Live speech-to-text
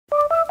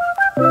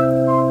Our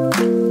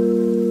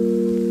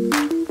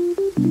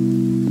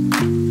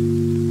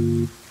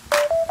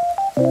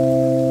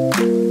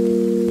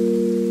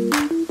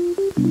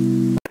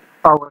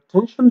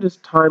attention this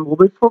time will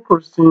be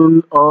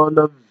focusing on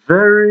a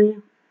very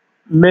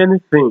many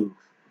things.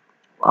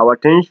 Our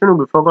attention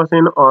will be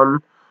focusing on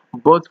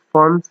both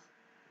font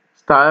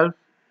style,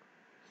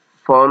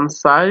 font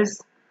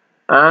size,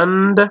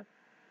 and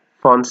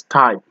font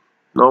type.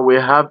 Now we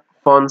have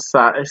font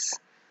size,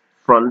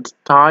 font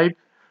type,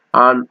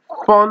 and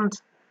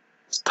font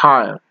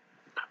style.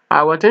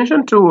 Our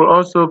attention too will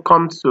also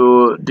come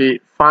to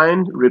the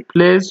find,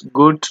 replace,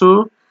 go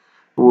to.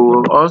 We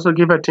will also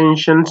give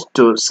attention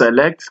to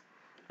select,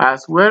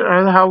 as well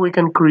as how we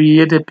can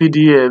create a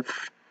PDF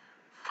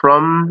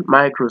from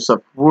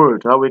Microsoft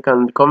Word, how we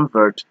can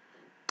convert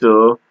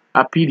to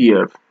a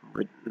PDF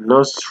with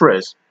no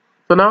stress.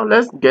 So now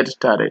let's get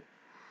started.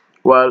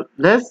 Well,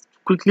 let's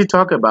quickly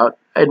talk about,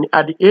 and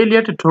at the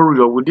earlier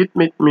tutorial we did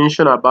make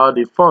mention about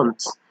the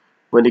fonts.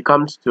 When it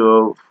comes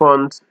to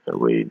fonts,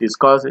 we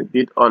discussed a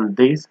bit on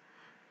this,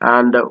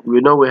 and we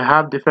know we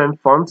have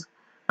different fonts,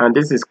 and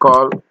this is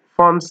called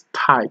font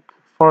type.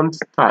 Font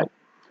type.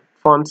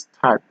 Font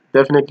type.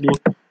 Definitely,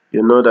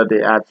 you know that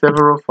there are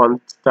several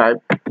font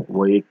type.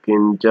 We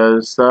can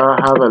just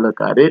have a look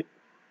at it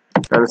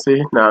and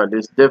see. Now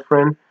there's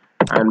different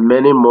and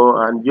many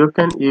more, and you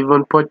can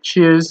even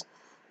purchase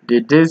the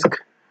disk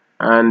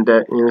and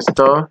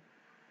install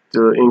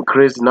to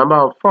increase the number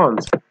of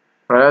fonts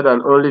rather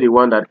than only the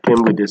one that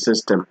came with the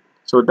system.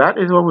 So that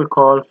is what we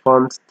call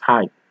font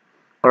type.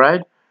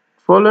 Alright,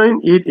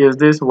 following it is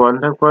this one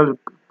that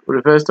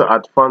refers to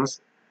at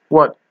fonts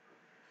what?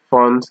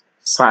 Font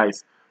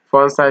size.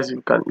 Font size,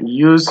 you can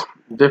use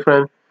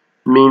different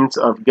means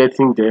of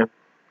getting there.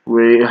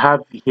 We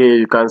have here,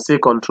 you can see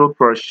Control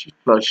plus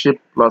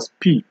Shift plus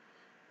P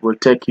will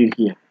take you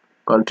here.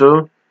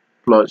 Control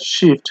plus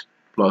Shift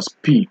plus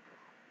P.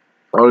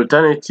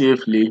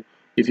 Alternatively,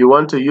 if you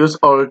want to use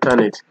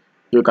alternate,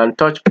 you can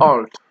touch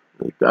Alt.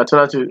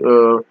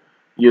 Alternative,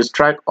 you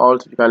strike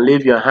Alt, you can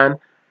leave your hand,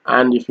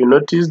 and if you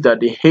notice that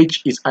the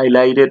H is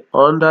highlighted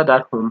under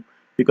that home,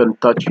 you can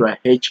touch your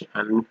H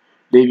and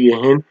leave your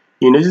hand.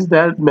 You notice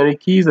that many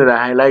keys that are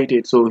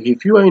highlighted. So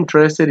if you are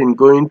interested in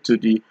going to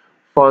the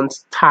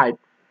font type,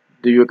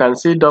 you can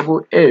see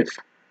double F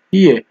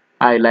here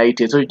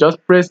highlighted. So you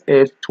just press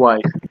F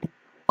twice.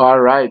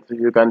 Alright,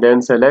 you can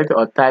then select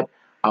or type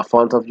a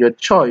font of your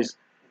choice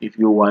if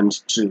you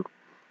want to.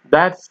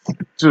 That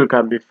too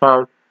can be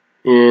found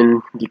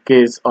in the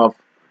case of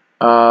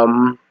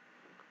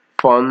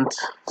font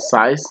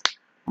size.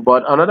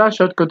 But another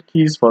shortcut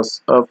keys for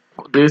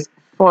this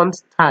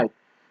font type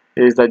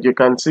is that you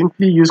can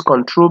simply use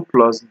Control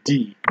plus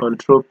D.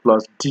 Control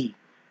plus D.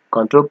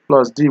 Control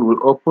plus D will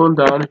open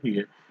down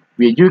here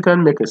where you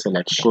can make a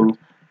selection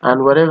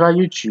and whatever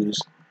you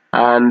choose.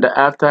 And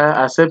after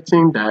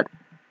accepting that,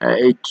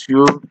 it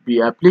will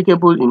be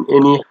applicable in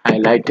any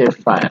highlighted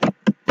file,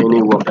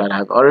 any work that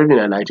has already been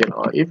highlighted,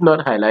 or if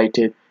not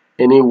highlighted,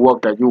 any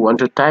work that you want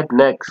to type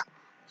next.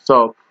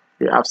 So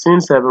we have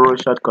seen several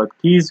shortcut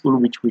keys in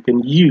which we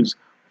can use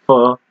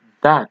for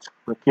that.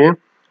 Okay,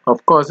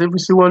 of course, if we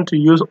still want to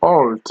use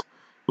Alt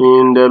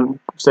in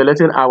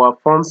selecting our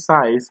font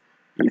size,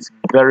 it's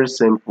very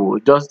simple.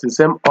 Just the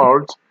same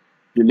Alt,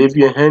 you leave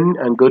your hand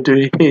and go to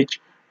the H.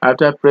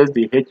 After press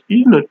the H,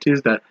 you notice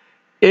that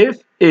F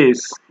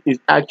is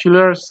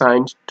actually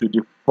assigned to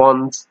the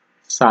font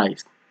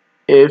size.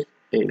 F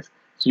is.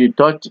 So you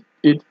touch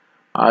it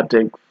at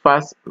a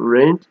fast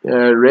rate.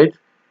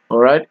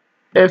 Alright,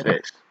 FS.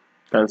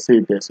 You can see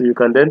it there. So you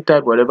can then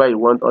type whatever you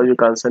want, or you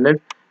can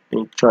select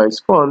in choice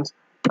fonts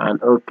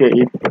and OK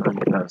it, and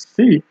you can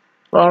see.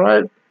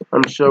 Alright,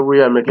 I'm sure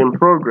we are making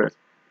progress.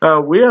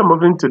 Now we are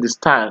moving to the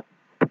style.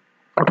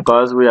 Of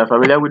course, we are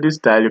familiar with this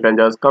style. You can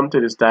just come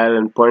to the style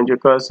and point your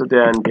cursor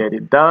there and get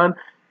it done.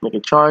 Make a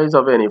choice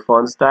of any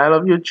font style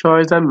of your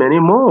choice and many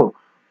more.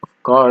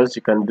 Of course,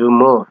 you can do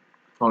more.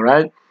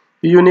 Alright.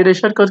 Do you need a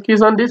shortcut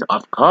keys on this?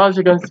 Of course,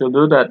 you can still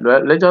do that.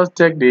 Let's just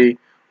take the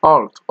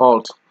Alt.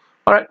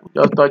 Alright,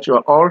 just touch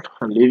your Alt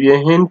and leave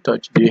your hand,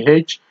 touch the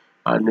H.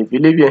 And if you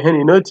leave your hand,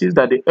 you notice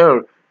that the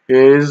L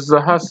is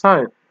a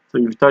sign. So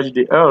if you touch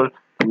the L,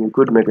 you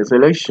could make a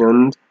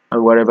selection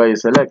and whatever you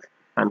select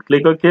and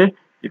click OK.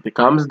 It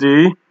becomes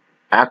the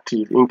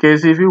active. In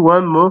case if you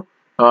want more,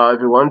 if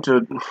you want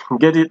to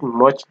get it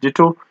much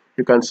detail,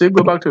 you can say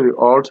go back to the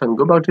Alt and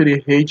go back to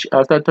the H.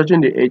 After touching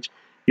the H,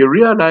 you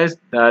realize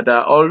that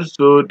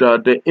also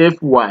the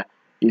FY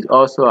is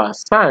also a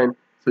sign.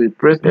 So you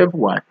press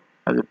FY.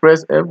 As you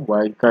press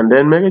FY, you can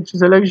then make a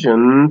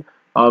selection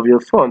of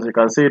your font. You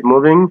can see it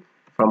moving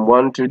from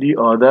one to the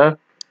other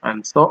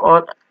and so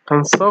on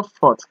and so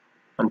forth,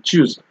 and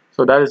choose.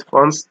 So that is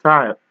font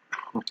style.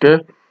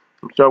 Okay,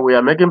 I'm sure we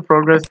are making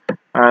progress,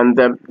 and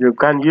you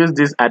can use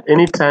this at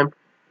any time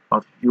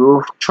of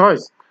your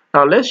choice.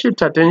 Now let's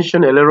shift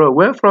attention a little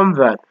away from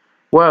that.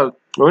 Well,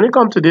 when it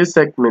comes to this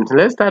segment,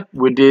 let's start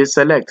with the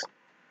select.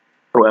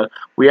 Well,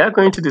 we are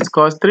going to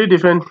discuss three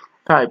different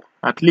types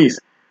at least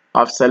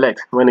of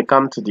select when it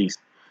comes to this.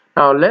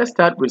 Now let's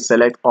start with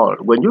select all.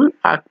 When you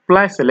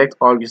apply select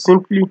all, you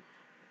simply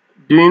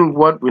doing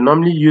what we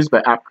normally use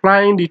by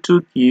applying the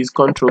two keys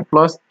Control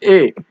plus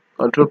A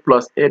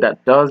that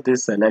does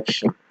this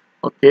selection.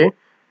 Okay,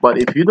 but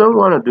if you don't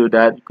want to do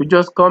that, you could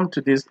just come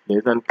to this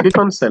place and click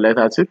on select.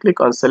 As you click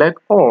on select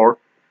all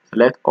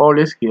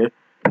is here,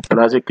 and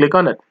as you click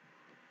on it,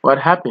 what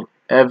happened?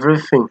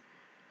 Everything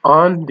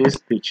on this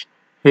page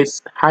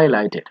is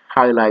highlighted.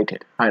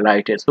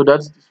 So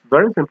that's a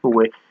very simple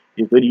way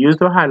you could use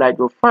to highlight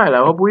your file. I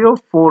hope we are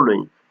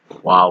following.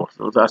 Wow,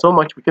 so there's so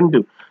much we can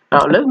do.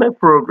 Now let's make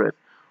progress.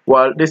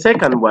 Well, the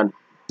second one,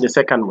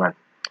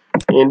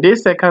 in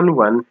this second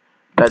one,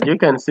 that you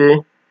can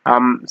say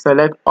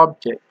select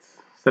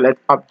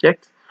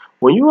objects.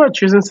 When you are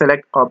choosing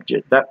select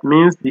object, that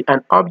means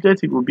an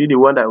object, it will be the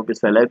one that will be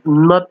selected,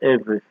 not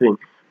everything.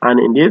 And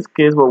in this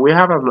case, what we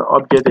have as an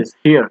object is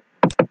here.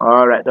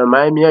 All right, now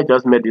I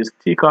just made this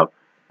stick up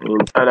in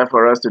order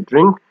for us to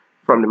drink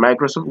from the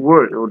Microsoft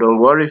Word. Oh, don't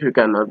worry if you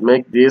cannot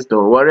make this.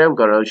 Don't worry, I'm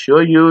gonna show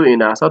you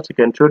in a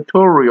subsequent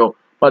tutorial.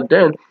 But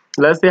then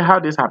let's see how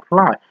this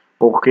apply.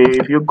 Okay,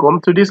 if you come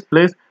to this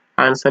place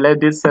and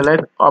select this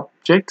select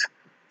object.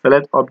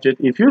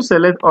 If you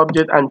select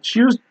object and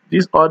choose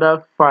this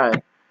other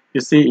file,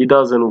 you see it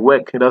doesn't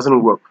work.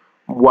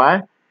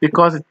 Why?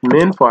 Because it's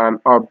meant for an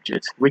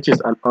object, which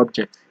is an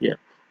object here.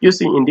 You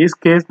see, in this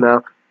case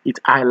now, it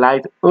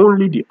highlights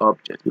only the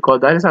object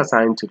because that is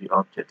assigned to the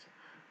object.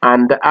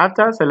 And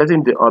after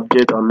selecting the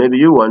object, or maybe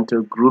you want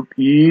to group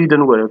it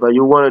and whatever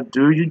you want to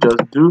do, you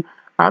just do.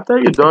 After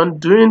you're done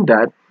doing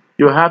that,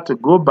 you have to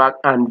go back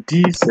and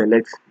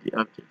deselect the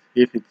object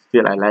if it's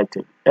still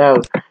highlighted.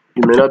 Else,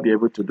 you may not be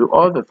able to do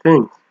all the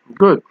things.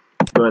 Good.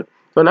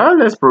 So now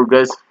let's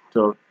progress.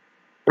 So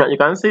now you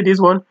can see this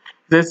one.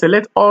 They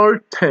select all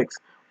text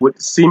with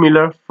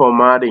similar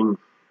formatting.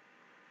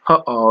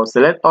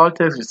 Select all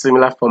text with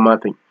similar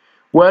formatting.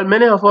 Well,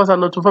 many of us are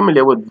not too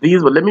familiar with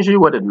these, but let me show you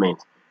what it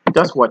means.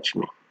 Just watch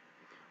me.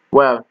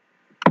 Well,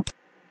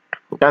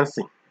 you can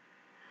see.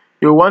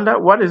 You wonder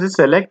what is it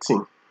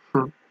selecting?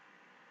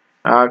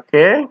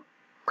 Okay.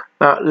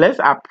 Now let's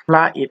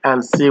apply it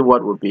and see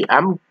what will be.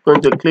 I'm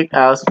going to click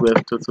elsewhere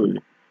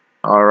totally.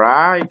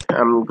 Alright,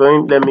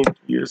 let me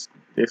use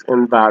this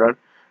environment.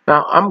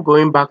 Now I'm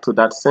going back to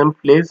that same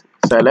place,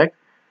 select,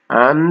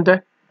 and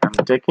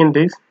I'm taking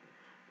this.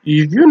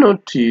 If you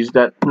notice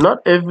that not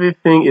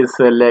everything is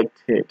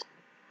selected,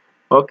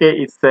 okay,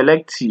 it's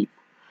selective,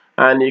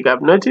 and you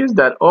have noticed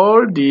that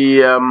all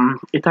the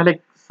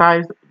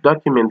italicized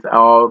documents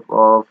of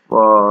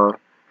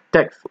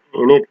text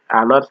in it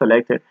are not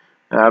selected.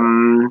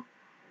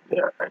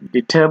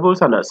 The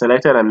tables are not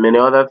selected, and many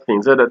other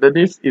things. So that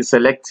this is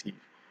selective.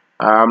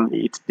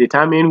 It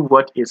determines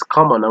what is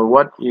common and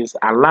what is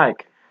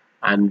alike,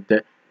 and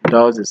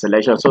does the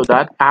selection. So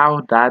that's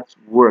how that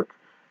works.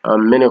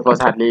 Many of us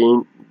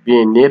hardly be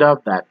in need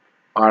of that.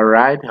 All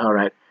right.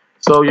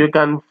 So you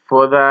can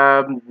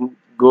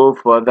go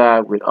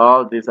further with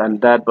all this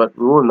and that, but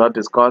we will not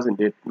discuss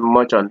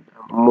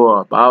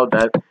more about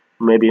that.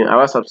 Maybe in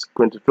our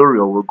subsequent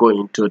tutorial we'll go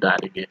into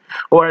that again.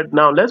 All right,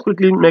 now let's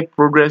quickly make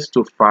progress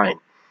to find.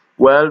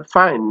 Well,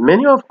 fine.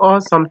 Many of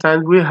us,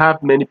 sometimes we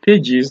have many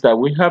pages that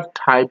we have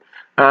typed,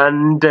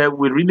 and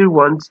we really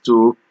want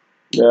to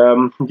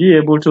be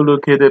able to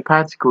locate a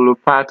particular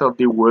part of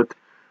the work,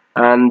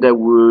 and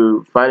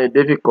we find it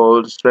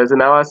difficult,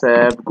 stressing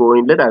ourselves,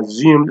 going. Let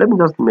me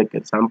just make an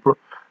example.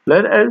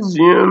 Let's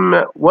assume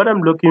what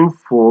I'm looking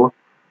for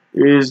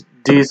is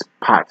this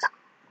part.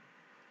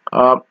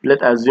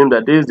 Let's assume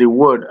that this is the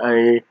word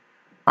I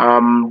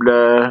am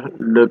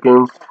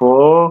looking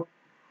for.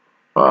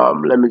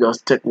 Let me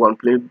just take one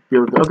place.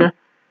 Okay,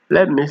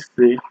 let me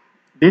see.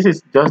 This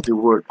is just the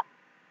word.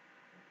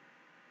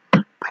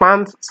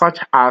 Plants such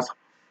as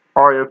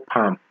oil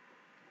palm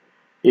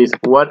is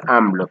what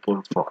I'm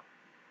looking for.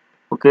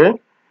 Okay,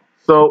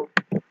 so,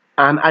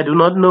 and I do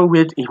not know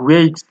where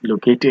it's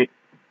located.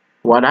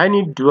 What I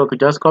need to do, I could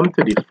just come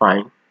to the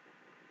find.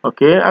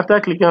 Okay, after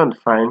clicking on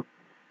find,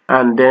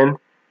 and then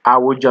I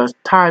will just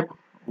type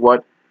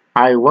what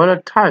I want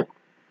to type.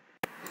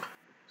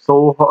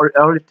 So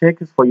all it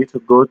takes is for you to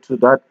go to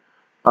that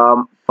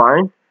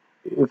find.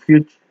 If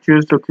you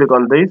choose to click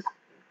on this,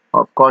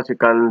 of course you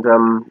can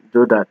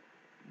do that.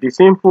 The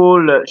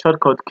simple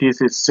shortcut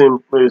keys is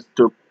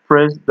to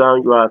press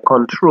down your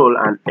Control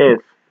and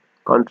F.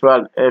 Control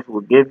and F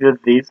will give you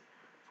this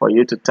for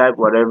you to type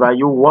whatever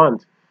you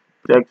want.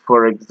 Take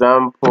for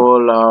example,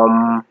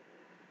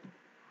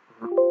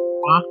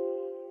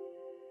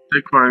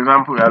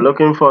 we are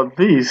looking for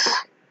this.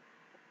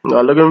 We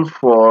are looking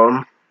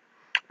for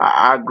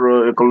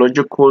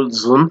agroecological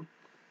zone.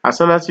 As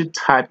soon as you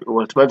type, it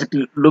will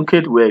automatically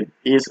locate where it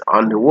is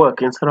on the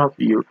work instead of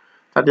you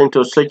starting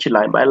to search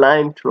line by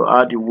line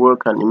throughout the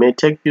work, and it may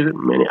take you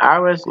many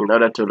hours in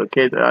order to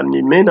locate it, and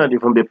it may not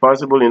even be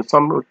possible in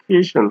some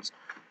locations.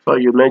 So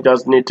you may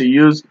just need to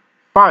use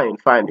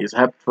find. Find is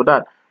help for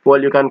that.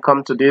 Well, you can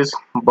come to this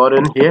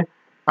button here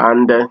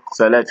and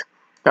select.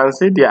 You can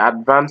see the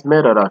advanced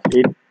method of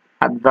it.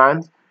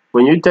 Advanced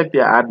When you take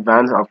the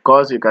advanced, of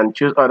course, you can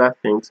choose other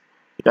things.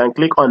 You can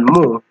click on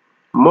more.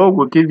 More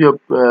will give you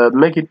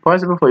make it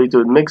possible for you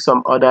to make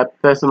some other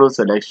personal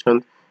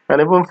selections,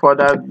 and even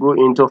further go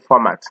into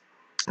format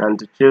and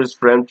to choose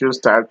frame, choose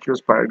style, choose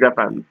paragraph,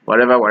 and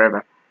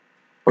whatever.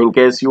 In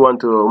case you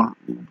want to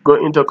go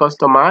into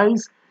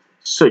customize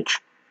search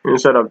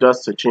instead of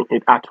just searching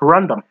it at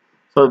random.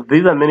 So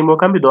these and many more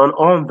can be done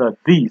on the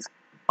these.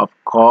 Of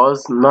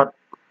course, not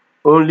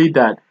only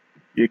that,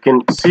 you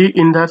can see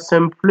in that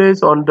same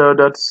place under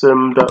that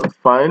same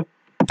file,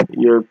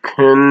 you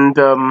can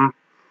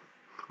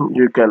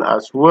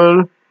as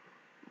well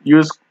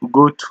use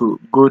Goto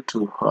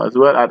as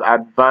well as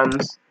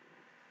advanced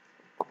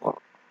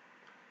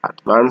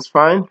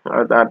file.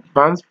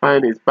 Advanced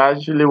file is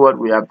partially what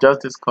we have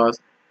just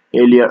discussed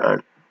earlier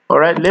on.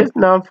 Alright, let's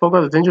now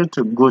focus attention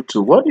to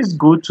Goto. What is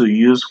Goto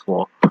used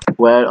for?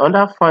 Well,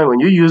 under file, when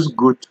you use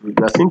Goto, you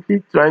are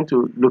simply trying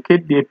to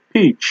locate the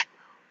page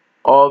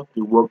of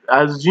the work.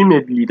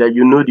 Assumedly that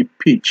you know the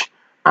page,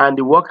 and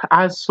the work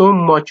has so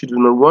much you do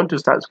not want to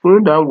start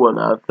scrolling down one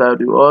after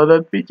the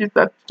other pages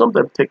that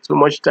sometimes take so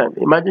much time.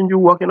 Imagine you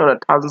working on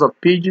thousands of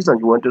pages and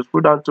you want to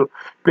scroll down to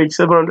page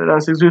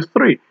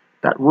 763.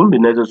 That will be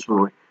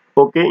necessary.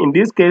 Okay, in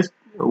this case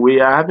we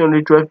are having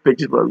only 12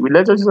 pages, but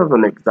let's just have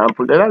an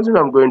example. Let's assume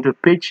I'm going to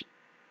page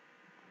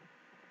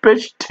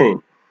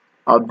 10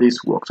 of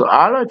this work. So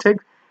all I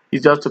take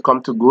is just to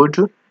come to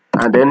Goto,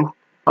 and then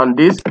on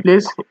this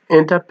place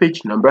enter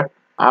page number.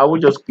 I will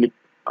just click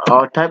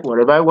or type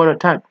whatever I want to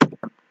type,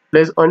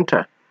 place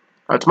enter.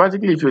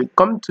 Automatically, if you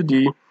come to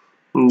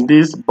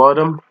this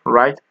bottom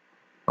right,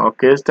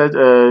 okay,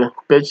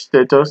 page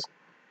status,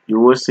 you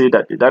will see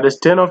that is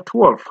 10 of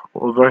 12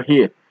 over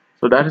here.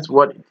 So that is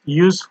what it's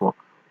used for.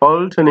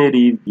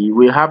 Alternatively,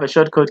 we have a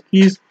shortcut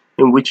keys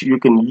in which you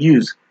can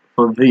use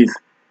for this.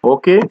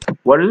 Okay,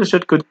 what is the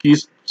shortcut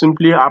keys?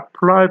 Simply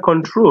apply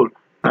Control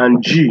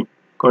and G.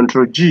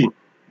 Control G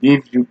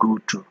gives you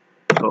Goto.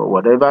 So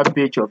whatever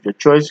page of your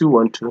choice you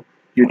want to,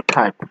 you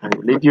type and it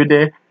will lead you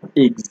there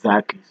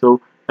exactly.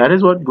 So that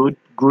is what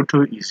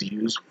Goto is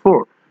used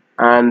for,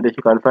 and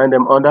you can find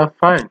them under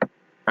file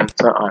and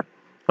so on.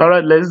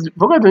 Alright, let's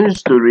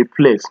focus to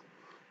replace.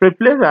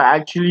 Replace are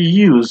actually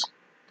used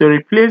to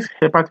replace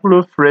a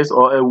particular phrase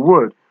or a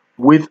word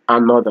with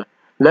another.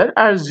 Let's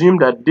assume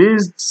that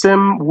this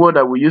same word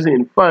that we use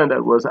in file,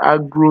 that was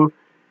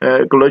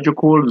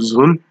agroecological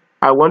zone,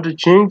 I want to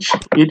change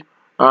it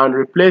and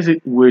replace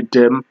it with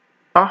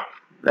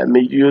let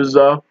me use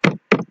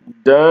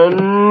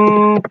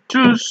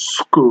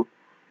Dantusco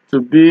to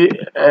be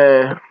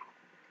a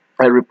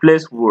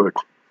replace word.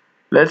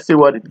 Let's see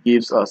what it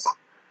gives us.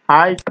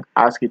 I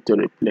ask it to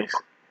replace.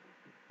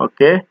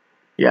 Okay,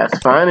 yes,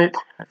 find it.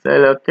 I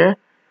said okay,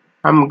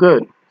 I'm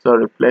good. So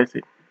replace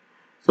it.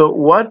 So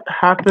what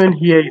happened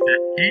here is that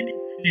any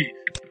place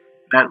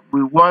that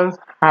we once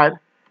had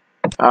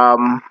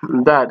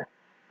that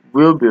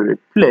will be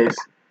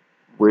replaced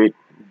with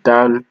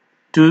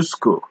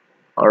Dantusco.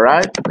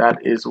 Alright,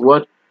 that is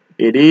what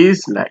it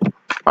is like.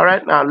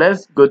 Alright, now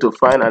let's go to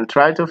find and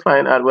try to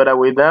find out whether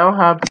we now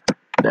have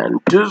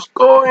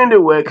Dantusco in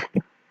the work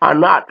or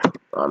not.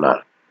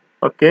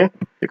 Okay,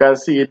 you can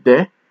see it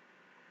there.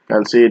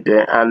 And I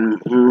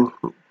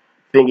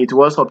think it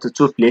was up to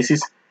 2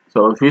 places.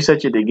 So if we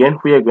search it again,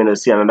 we are going to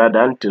see another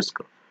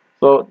Dantusco.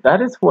 So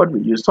that is what we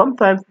use.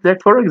 Sometimes,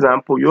 like for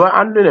example, you are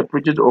handling a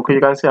project. Okay,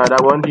 you can see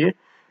another one here.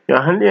 You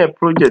are handling a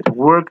project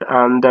work,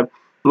 and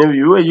maybe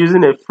you are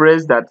using a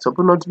phrase that's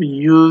supposed not to be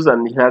used,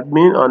 and it has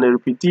been on a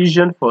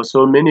repetition for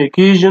so many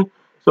occasions.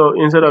 So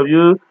instead of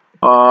you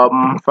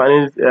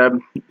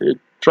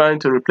trying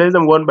to replace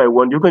them one by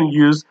one, you can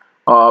use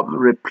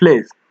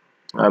replace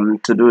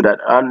to do that.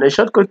 And the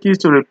shortcut keys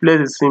to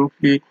replace is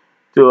simply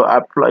to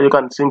apply. You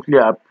can simply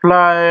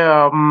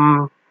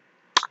apply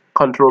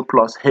Control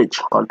plus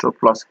H. Control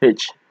plus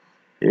H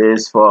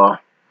is for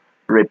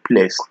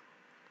replace.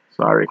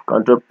 Sorry,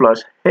 Control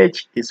plus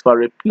H is for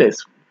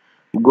replace.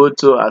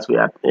 Goto, as we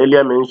had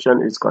earlier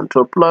mentioned, is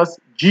Control plus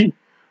G.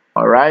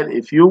 Alright,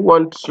 if you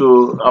want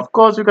to, of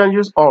course, you can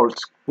use Alt.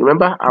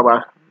 Remember,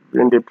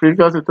 in the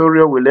previous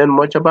tutorial, we learned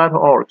much about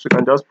Alt. You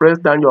can just press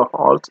down your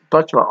Alt,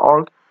 touch your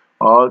Alt,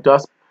 or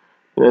just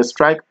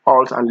strike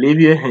Alt and leave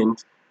your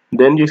hand.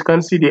 Then you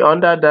can see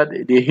under that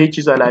the H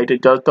is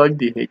highlighted. Just touch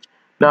the H.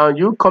 Now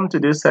you come to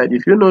this side.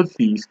 If you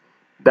notice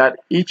that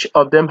each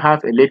of them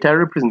have a letter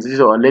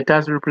representation or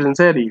letters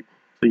representative,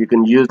 so you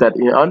can use that.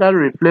 Under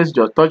replace,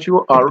 just touch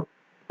your R.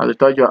 As you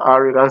touch your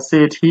R, you can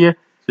see it here.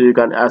 So you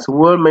can as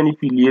well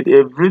manipulate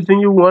everything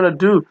you want to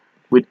do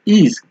with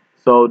ease.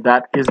 So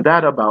that is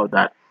that about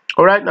that.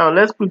 Alright, now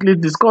let's quickly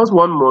discuss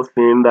one more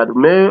thing that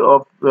may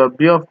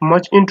be of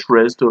much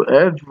interest to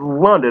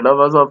everyone, the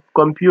lovers of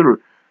computer,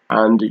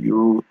 and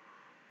you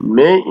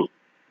may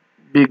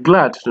be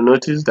glad to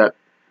notice that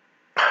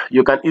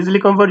you can easily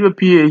convert your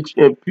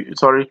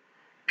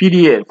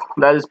PDF,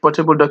 that is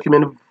portable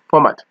document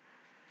format,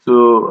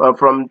 so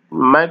from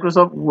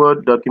Microsoft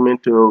Word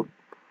document to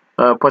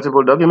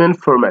portable document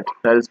format,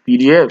 that is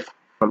PDF,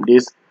 from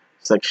this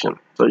section.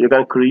 So you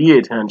can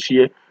create and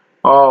share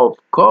Of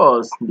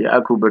course, the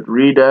Acrobat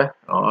Reader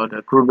or the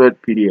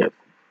Acrobat PDF.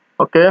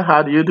 Okay,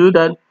 how do you do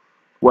that?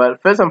 Well,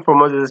 first and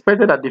foremost, it's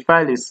expected that the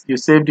file is, you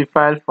save the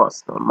file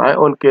first. In my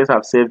own case,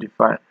 I've saved the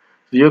file.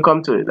 So you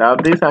come to it,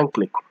 update and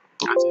click.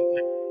 And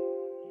simply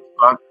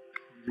drag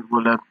the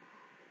folder.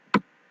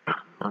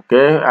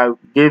 Okay, I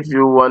gave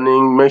you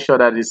warning, make sure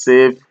that it's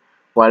saved,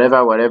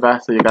 whatever.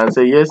 So you can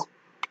say yes,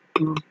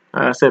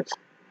 I accept.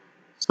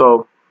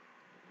 So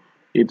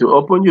it will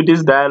open you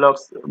this dialog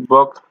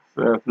box.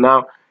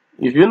 Now,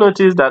 if you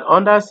notice that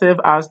under save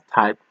as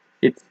type,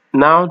 it's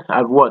now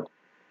at what?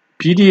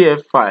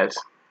 PDF files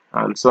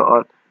and so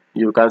on.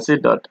 You can see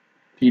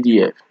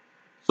 .pdf.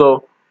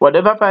 So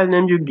whatever file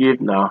name you give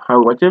now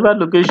and whatever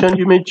location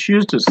you may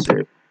choose to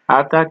save,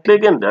 after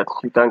clicking that,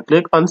 you can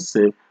click on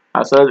save.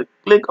 As soon as you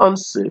click on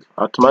save,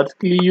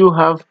 automatically you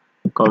have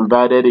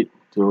converted it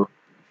to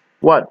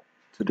what?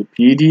 To the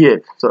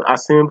PDF. So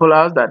as simple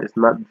as that, it's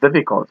not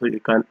difficult. So you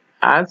can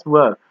as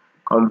well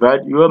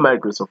convert your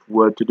Microsoft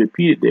Word to the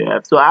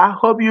PDF. So I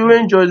hope you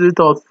enjoyed the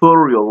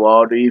tutorial.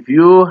 Or if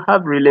you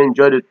have really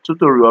enjoyed the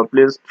tutorial,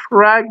 please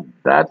track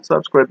that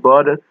subscribe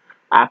button.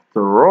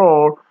 After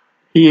all,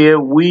 here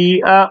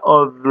we are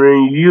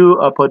offering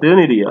you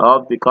opportunity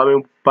of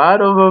becoming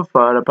part of our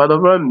fund, part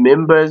of our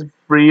members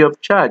free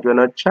of charge. We're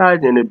not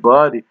charging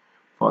anybody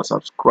for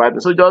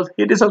subscribing. So just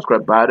hit the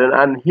subscribe button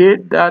and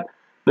hit that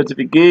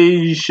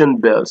notification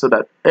bell so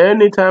that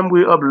anytime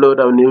we upload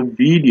a new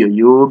video,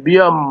 you will be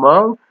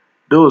among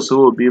those who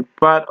will be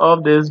part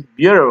of this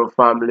beautiful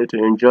family to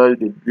enjoy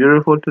the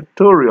beautiful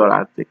tutorial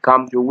as they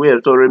come your way.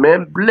 So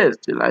remain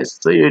blessed till I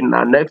see you in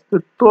our next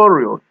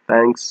tutorial.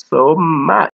 Thanks so much.